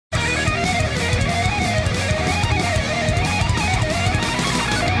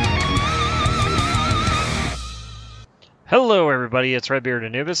Hello everybody, it's Redbeard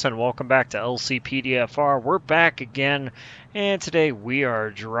Anubis and welcome back to LCPDFR. We're back again and today we are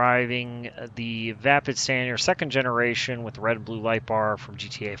driving the Vapid Standard second generation with the red and blue light bar from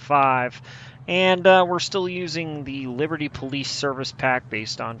GTA 5 and we're still using the Liberty Police Service Pack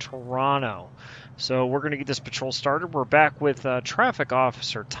based on Toronto. So we're going to get this patrol started. We're back with Traffic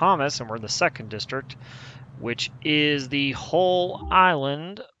Officer Thomas and we're in the 2nd District, which is the whole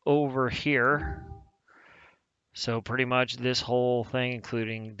island over here. So pretty much this whole thing,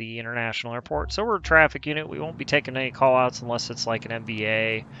 including the international airport. So we're a traffic unit. We won't be taking any call-outs unless it's like an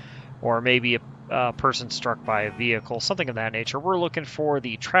MBA or maybe a person struck by a vehicle, something of that nature. We're looking for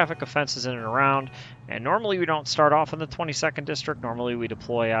the traffic offenses in and around. And normally we don't start off in the 22nd District. Normally we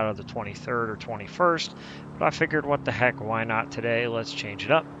deploy out of the 23rd or 21st. But I figured, what the heck, why not today? Let's change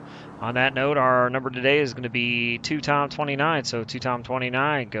it up. On that note, our number today is going to be 2Tom29. So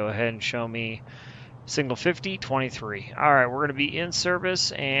 2Tom29, go ahead and show me Signal 5023. All right, we're going to be in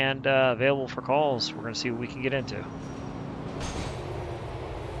service and available for calls. We're going to see what we can get into.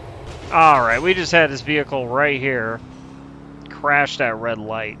 All right, we just had this vehicle right here crash that red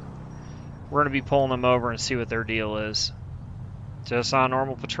light. We're going to be pulling them over and see what their deal is. Just on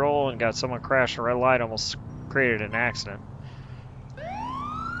normal patrol and got someone crash a red light, almost created an accident.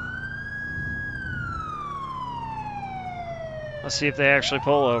 Let's see if they actually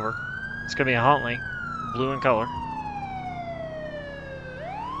pull over. It's going to be a Huntley. Blue in color.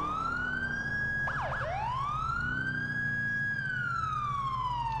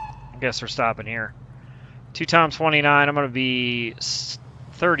 I guess we're stopping here. 2Tom29, I'm going to be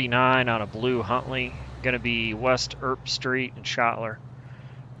 39 on a blue Huntley. Going to be West Earp Street in Schottler.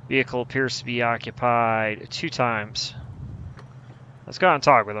 Vehicle appears to be occupied 2 times. Let's go out and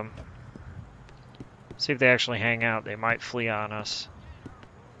talk with them. See if they actually hang out. They might flee on us.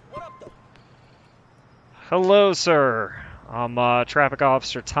 Hello, sir. I'm Traffic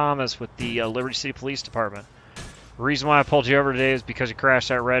Officer Thomas with the Liberty City Police Department. The reason why I pulled you over today is because you crashed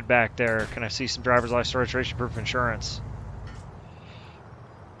that red back there. Can I see some driver's license registration proof of insurance?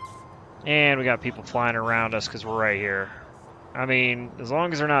 And we got people flying around us because we're right here. I mean, as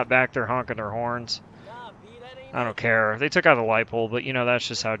long as they're not back there honking their horns, I don't care. They took out the light pole, but you know, that's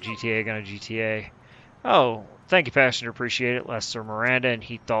just how GTA gonna GTA. Oh, thank you, passenger. Appreciate it. Lester Miranda and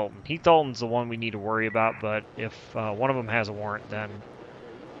Heath Dalton. Heath Dalton's the one we need to worry about, but if one of them has a warrant, then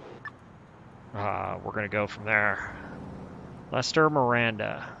we're going to go from there. Lester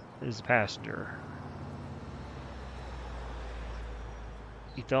Miranda is the passenger.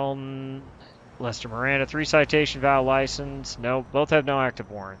 Heath Dalton, Lester Miranda, 3 citation, valid license. No, both have no active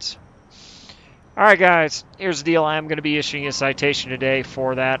warrants. All right, guys, here's the deal. I'm going to be issuing a citation today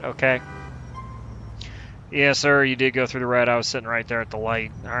for that, okay? Yes, sir, you did go through the red. I was sitting right there at the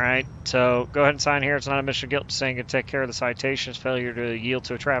light. All right, so go ahead and sign here. It's not a mission of guilt. Just saying to take care of the citations, failure to yield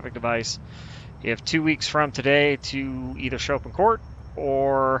to a traffic device. You have 2 weeks from today to either show up in court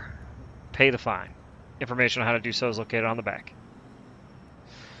or pay the fine. Information on how to do so is located on the back.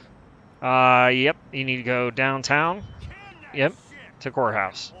 Yep, you need to go downtown. Yep, to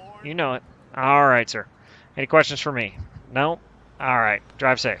courthouse. You know it. All right, sir. Any questions for me? No? All right,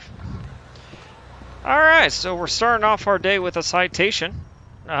 drive safe. Alright, so we're starting off our day with a citation.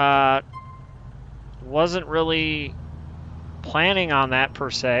 Wasn't really planning on that per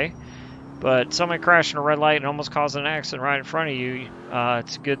se, but somebody crashed in a red light and almost caused an accident right in front of you.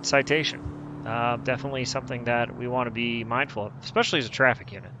 It's a good citation. Definitely something that we want to be mindful of, especially as a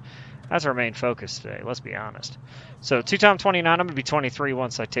traffic unit. That's our main focus today, let's be honest. So 2Tom29, I'm going to be 23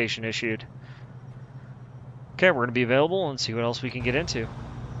 once citation issued. Okay, we're going to be available and see what else we can get into.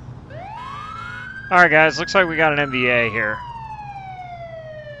 Alright guys, looks like we got an MVA here.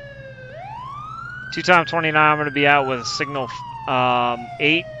 2Tom29, I'm going to be out with signal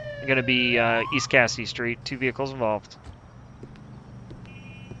 8. Going to be East Cassidy Street. 2 vehicles involved.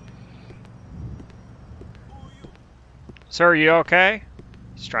 Sir, are you okay?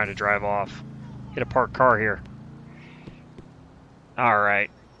 He's trying to drive off. Hit a parked car here.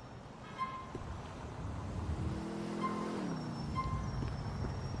 Alright.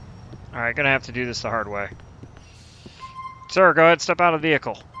 Alright, gonna have to do this the hard way. Sir, go ahead, step out of the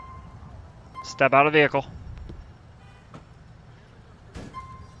vehicle. Step out of the vehicle.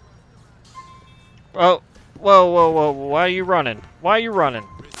 Oh, whoa, why are you running? Why are you running?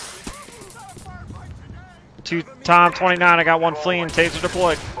 2Tom29, I got one fleeing, taser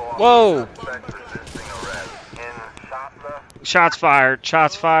deployed. Whoa! Shots fired,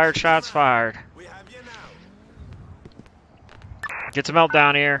 shots fired, shots fired. Get some help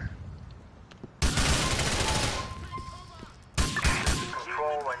down here.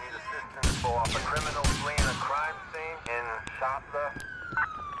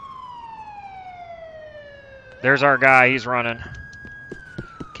 There's our guy. He's running.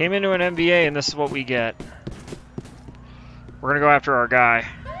 Came into an MBA, and this is what we get. We're going to go after our guy.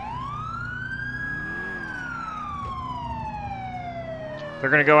 They're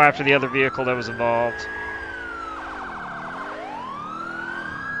going to go after the other vehicle that was involved.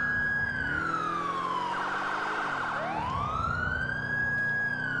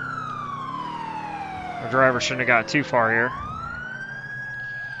 Our driver shouldn't have got too far here.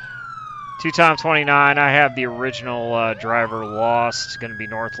 2x29. I have the original driver lost. It's going to be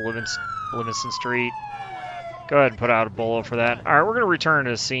north of Livingston Street. Go ahead and put out a bolo for that. All right, we're going to return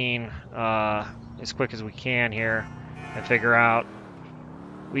to the scene as quick as we can here and figure out.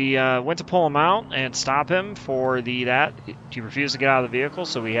 We went to pull him out and stop him for that. He refused to get out of the vehicle,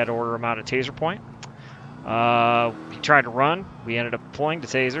 so we had to order him out at taser point. He tried to run. We ended up deploying the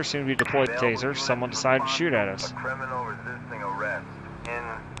taser. Soon we deployed the taser. Someone decided to shoot at us. A criminal resisting arrest in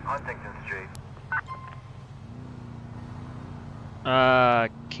Huntington Street.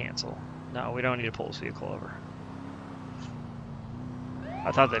 Cancel. No, we don't need to pull this vehicle over.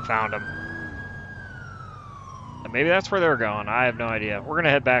 I thought they found him. Maybe that's where they're going. I have no idea. We're going to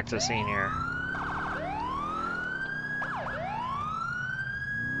head back to the scene here.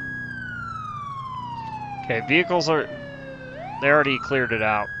 Okay, vehicles are... They already cleared it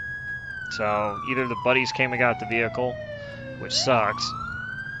out. So, either the buddies came and got the vehicle, which sucks,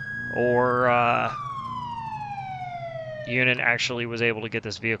 or unit actually was able to get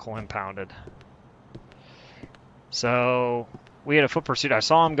this vehicle impounded. So, we had a foot pursuit. I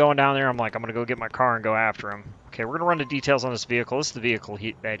saw him going down there. I'm like, I'm going to go get my car and go after him. Okay, we're going to run the details on this vehicle. This is the vehicle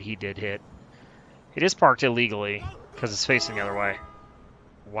that he did hit. It is parked illegally because it's facing the other way.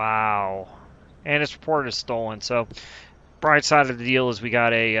 Wow. And it's reported as stolen. So, bright side of the deal is we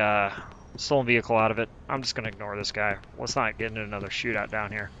got a stolen vehicle out of it. I'm just going to ignore this guy. Let's not get into another shootout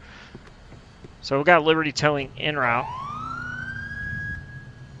down here. So, we got Liberty Towing en route.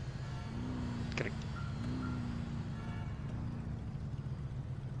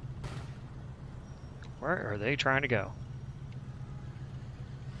 Where are they trying to go?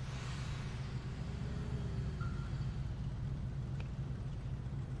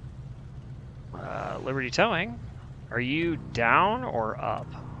 Liberty Towing, are you down or up?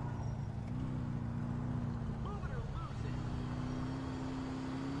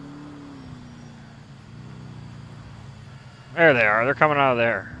 There they are. They're coming out of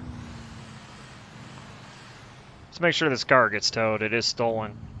there. Let's make sure this car gets towed. It is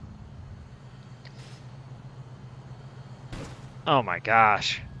stolen. Oh my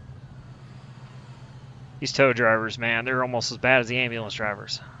gosh. These tow drivers, man, they're almost as bad as the ambulance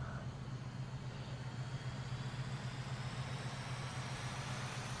drivers.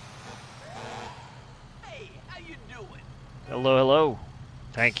 Hey, how you doing? Hello, hello.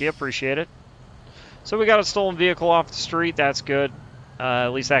 Thank you, appreciate it. So we got a stolen vehicle off the street, that's good. At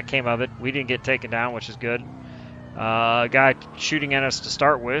least that came of it. We didn't get taken down, which is good. A guy shooting at us to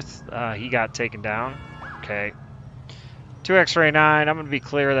start with, he got taken down. Okay. 2 X-ray 9, I'm going to be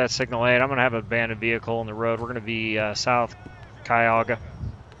clear of that signal 8. I'm going to have an abandoned vehicle on the road. We're going to be south Cuyahoga.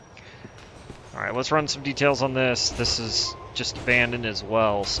 Alright, let's run some details on this. This is just abandoned as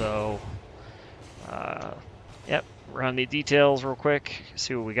well, so... yep, run the details real quick.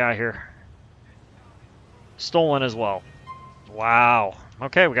 See what we got here. Stolen as well. Wow.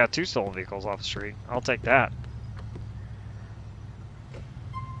 Okay, we got 2 stolen vehicles off the street. I'll take that.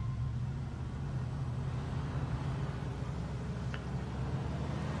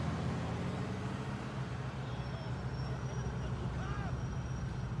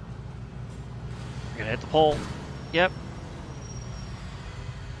 Gonna hit the pole. Yep.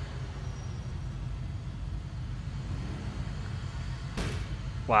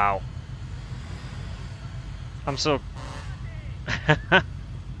 Wow. I'm so...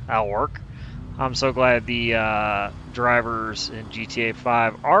 That'll work. I'm so glad the drivers in GTA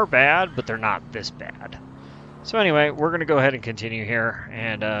 5 are bad, but they're not this bad. So anyway, we're going to go ahead and continue here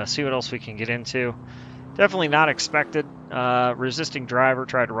and see what else we can get into. Definitely not expected. Resisting driver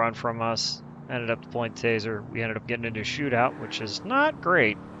tried to run from us. Ended up deploying the taser. We ended up getting into a shootout, which is not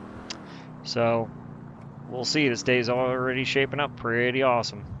great. So, we'll see. This day's already shaping up pretty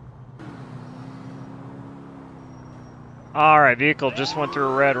awesome. Alright, vehicle just went through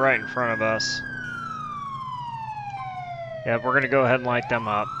a red right in front of us. Yeah, we're going to go ahead and light them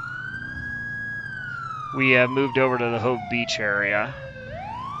up. We have moved over to the Hope Beach area.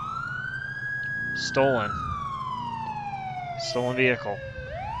 Stolen. Stolen vehicle.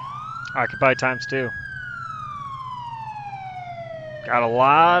 Occupied ×2. Got a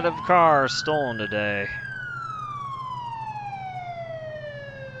lot of cars stolen today.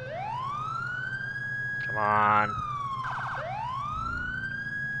 Come on.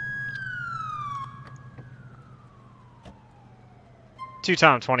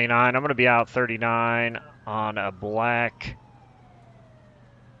 Two-time 29. I'm going to be out 39 on a black.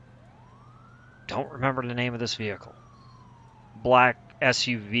 Don't remember the name of this vehicle. Black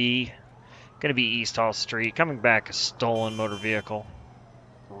SUV. Going to be East Hall Street. Coming back a stolen motor vehicle.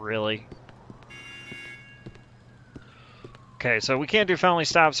 Really? Okay, so we can't do felony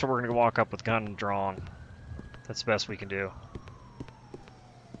stops, so we're going to walk up with gun drawn. That's the best we can do.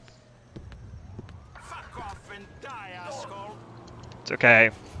 Fuck off and die, asshole. It's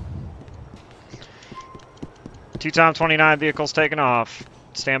okay. Two-time 29 vehicles taken off.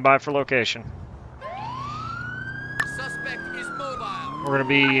 Stand by for location. Suspect is mobile. We're going to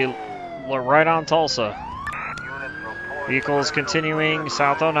be right on Tulsa. Vehicle is continuing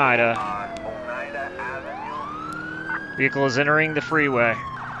south Oneida. Vehicle is entering the freeway.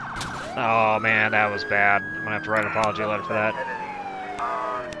 Oh man, that was bad. I'm gonna have to write an apology letter for that.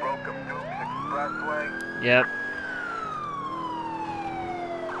 Yep.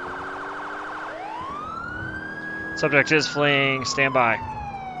 Subject is fleeing. Stand by.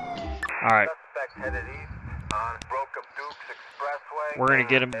 All right. We're gonna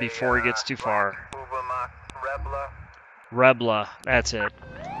get him before he gets too far. Rebla, that's it.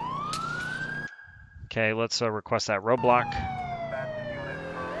 Okay, let's request that roadblock.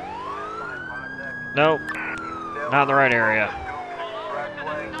 Nope, not in the right area.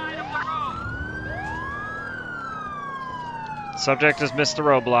 Subject has missed the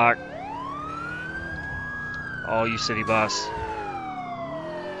roadblock. Oh, you city bus.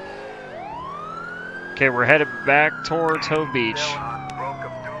 Okay, we're headed back towards Hove Beach.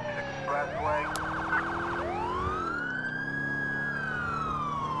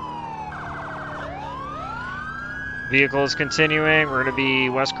 Vehicle is continuing. We're going to be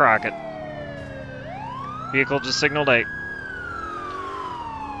West Crockett. Vehicle just signaled 8.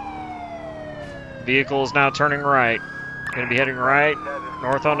 Vehicle is now turning right. Going to be heading right,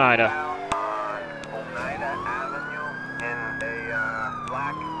 north Oneida.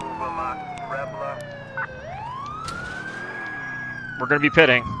 We're going to be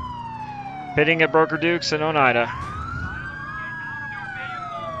pitting. Pitting at Broker Dukes in Oneida.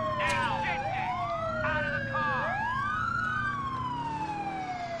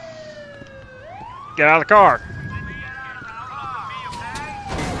 Get out of the car.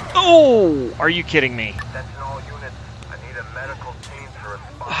 Oh, are you kidding me? Attention all units. I need a medical team to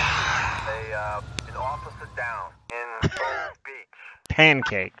respond. An officer down in Hove Beach.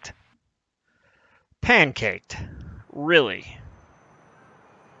 Pancaked. Pancaked. Really?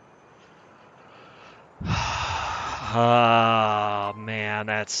 Oh, man,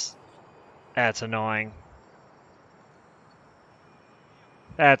 that's annoying.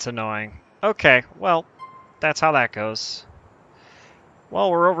 That's annoying. Okay, well, that's how that goes.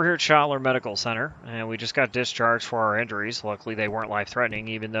 Well, we're over here at Schottler Medical Center, and we just got discharged for our injuries. Luckily, they weren't life-threatening,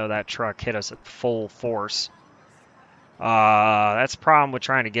 even though that truck hit us at full force. That's the problem with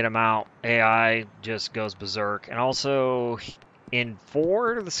trying to get him out. AI just goes berserk. And also, in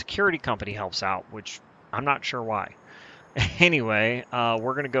 4, the security company helps out, which I'm not sure why. Anyway,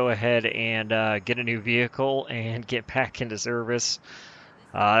 we're going to go ahead and get a new vehicle and get back into service.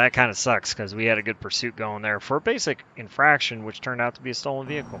 That kind of sucks because we had a good pursuit going there for a basic infraction, which turned out to be a stolen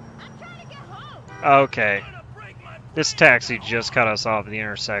vehicle. Okay. This taxi just cut us off at the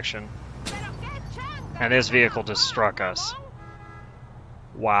intersection. And this vehicle just struck us.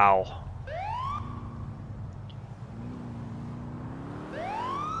 Wow.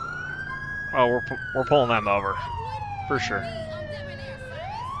 Oh, we're pulling them over. For sure.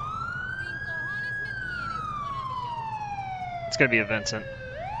 It's going to be a Vincent.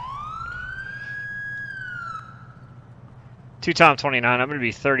 Two-time 29. I'm going to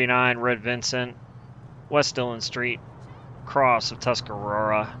be 39 Red Vincent, West Dillon Street, cross of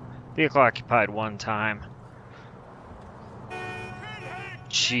Tuscarora. Vehicle occupied 1 time.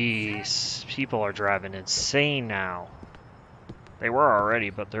 Jeez, people are driving insane now. They were already,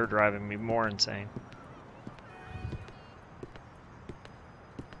 but they're driving me more insane.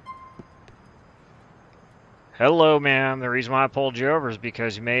 Hello, ma'am. The reason why I pulled you over is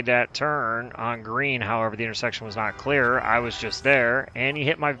because you made that turn on green. However, the intersection was not clear. I was just there, and you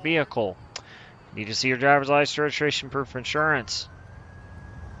hit my vehicle. Need to see your driver's license, registration, proof of insurance.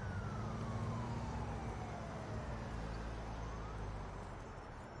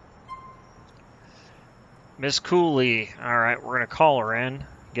 Miss Cooley. All right, we're going to call her in,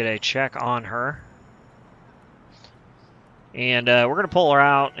 get a check on her. And we're going to pull her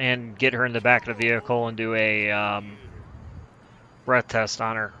out and get her in the back of the vehicle and do a breath test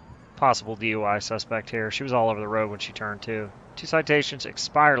on her. possible DUI suspect here. She was all over the road when she turned too. 2 citations,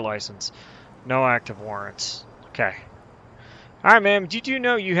 expired license, no active warrants. Okay. All right, ma'am. Did you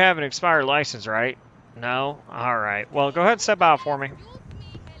know you have an expired license, right? No? All right. Well, go ahead and step out for me.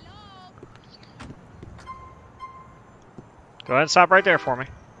 Go ahead and stop right there for me.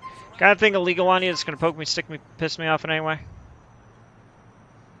 Got anything illegal on you that's going to poke me, stick me, piss me off in any way?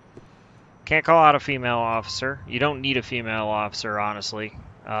 Can't call out a female officer. You don't need a female officer, honestly,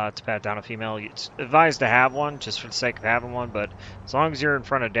 to pat down a female. It's advised to have one, just for the sake of having one, but as long as you're in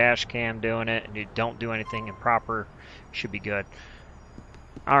front of dash cam doing it and you don't do anything improper, you should be good.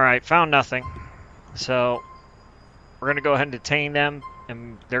 Alright, found nothing. So, we're going to go ahead and detain them,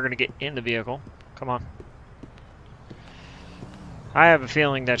 and they're going to get in the vehicle. Come on. I have a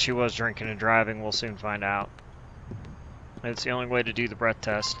feeling that she was drinking and driving. We'll soon find out. It's the only way to do the breath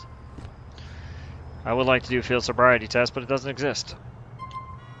test. I would like to do a field sobriety test, but it doesn't exist.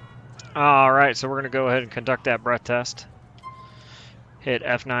 Alright, so we're going to go ahead and conduct that breath test. Hit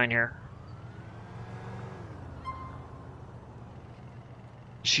F9 here.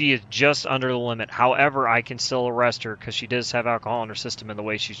 She is just under the limit. However, I can still arrest her because she does have alcohol in her system in the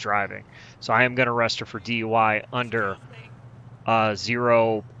way she's driving. So I am going to arrest her for DUI under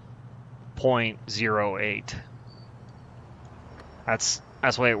 0.08. That's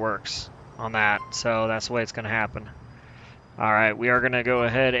the way it works on that. So that's the way it's going to happen. All right, we are going to go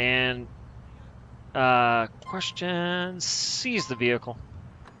ahead and seize the vehicle.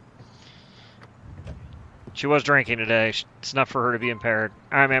 She was drinking today. It's enough for her to be impaired.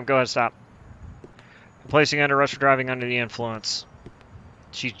 All right, ma'am, go ahead, stop. I'm placing under arrest for driving under the influence.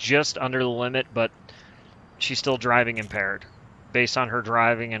 She's just under the limit, but she's still driving impaired. Based on her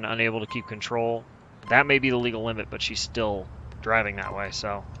driving and unable to keep control, that may be the legal limit, but she's still driving that way,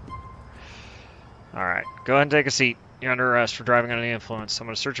 so. All right, go ahead and take a seat. You're under arrest for driving under the influence. I'm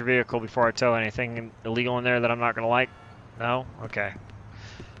going to search your vehicle before I tow. Anything illegal in there that I'm not going to like? No? Okay.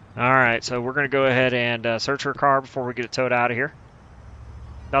 All right, so we're going to go ahead and search her car before we get it towed out of here.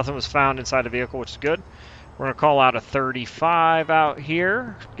 Nothing was found inside the vehicle, which is good. We're going to call out a 35 out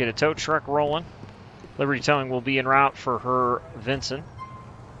here, get a tow truck rolling. Liberty Towing will be en route for her Vincent.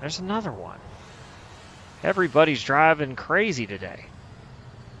 There's another one. Everybody's driving crazy today.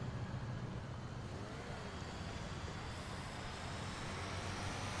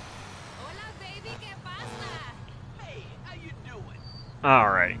 Hola, baby, ¿qué pasa? Hey, how you doing?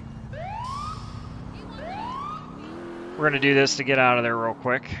 Alrighty. We're going to do this to get out of there real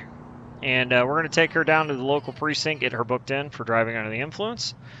quick. And we're going to take her down to the local precinct, get her booked in for driving under the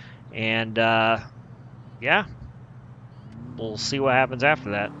influence. And, yeah, we'll see what happens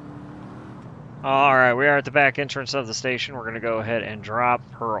after that. Alright, we are at the back entrance of the station. We're going to go ahead and drop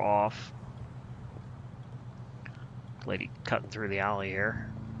her off. Lady cutting through the alley here.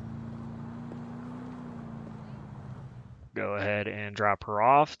 Go ahead and drop her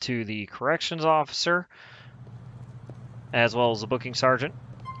off to the corrections officer, as well as the booking sergeant.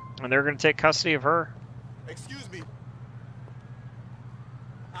 And they're going to take custody of her. Excuse me.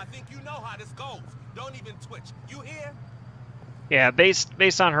 I think you know how this goes. Don't even twitch. You hear? Yeah,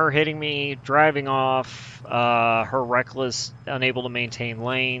 based on her hitting me, driving off, her reckless, unable to maintain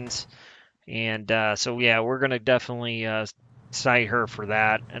lanes, and so yeah, we're gonna definitely cite her for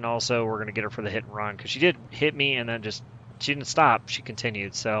that, and also we're gonna get her for the hit and run because she did hit me and then she didn't stop, she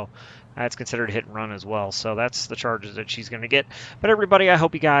continued, so that's considered a hit and run as well. So that's the charges that she's gonna get. But everybody, I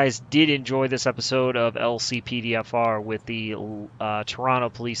hope you guys did enjoy this episode of LCPDFR with the Toronto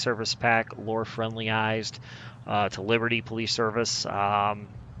Police Service Pack, lore friendlyized to Liberty Police Service.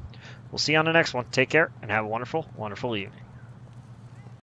 We'll see you on the next one. Take care and have a wonderful, wonderful evening.